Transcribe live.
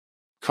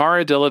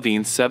Cara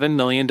Delevingne's $7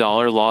 million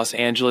Los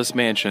Angeles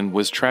mansion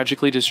was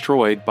tragically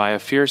destroyed by a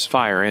fierce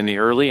fire in the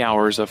early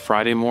hours of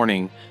Friday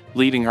morning,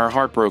 leaving her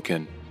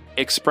heartbroken.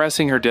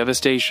 Expressing her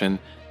devastation,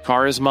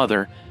 Cara's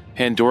mother,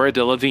 Cara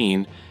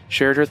Delevingne,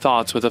 shared her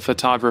thoughts with a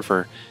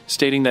photographer,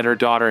 stating that her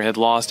daughter had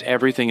lost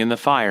everything in the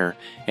fire,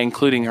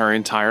 including her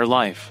entire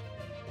life.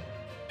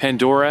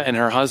 Pandora and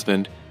her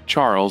husband,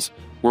 Charles,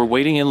 were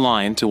waiting in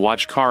line to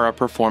watch Cara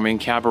performing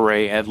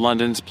cabaret at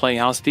London's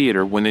Playhouse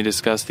Theatre when they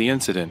discussed the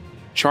incident.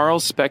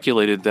 Charles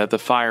speculated that the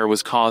fire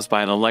was caused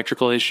by an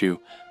electrical issue,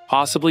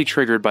 possibly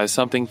triggered by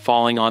something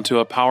falling onto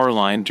a power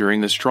line during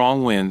the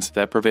strong winds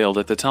that prevailed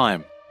at the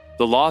time.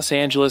 The Los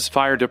Angeles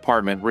Fire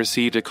Department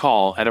received a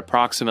call at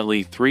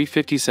approximately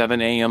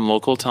 3:57 a.m.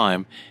 local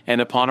time, and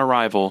upon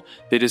arrival,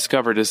 they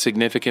discovered a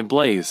significant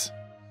blaze.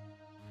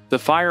 The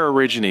fire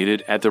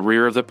originated at the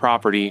rear of the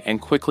property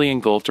and quickly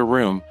engulfed a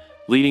room,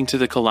 leading to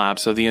the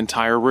collapse of the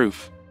entire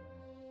roof.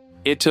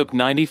 It took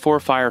 94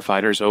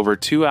 firefighters over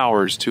 2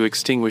 hours to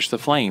extinguish the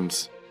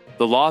flames.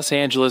 The Los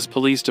Angeles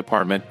Police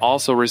Department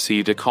also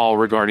received a call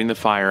regarding the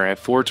fire at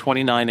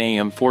 4:29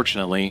 a.m.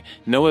 Fortunately,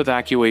 no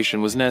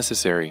evacuation was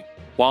necessary.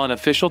 While an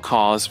official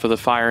cause for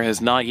the fire has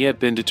not yet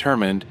been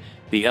determined,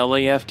 the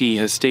LAFD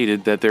has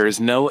stated that there is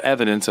no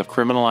evidence of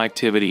criminal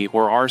activity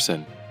or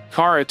arson.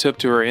 Cara took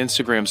to her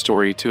Instagram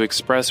story to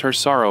express her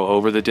sorrow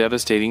over the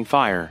devastating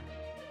fire.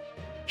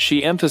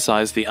 She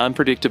emphasized the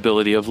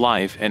unpredictability of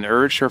life and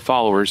urged her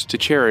followers to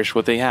cherish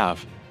what they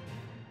have.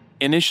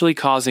 Initially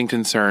causing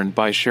concern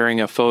by sharing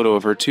a photo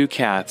of her 2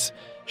 cats,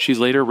 she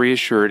later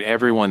reassured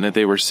everyone that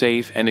they were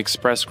safe and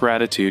expressed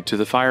gratitude to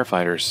the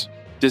firefighters.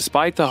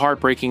 Despite the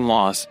heartbreaking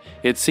loss,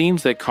 it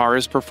seems that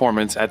Cara's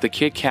performance at the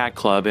Kit Kat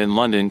Club in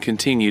London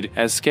continued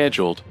as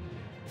scheduled.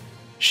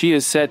 She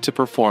is set to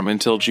perform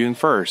until June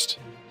 1st.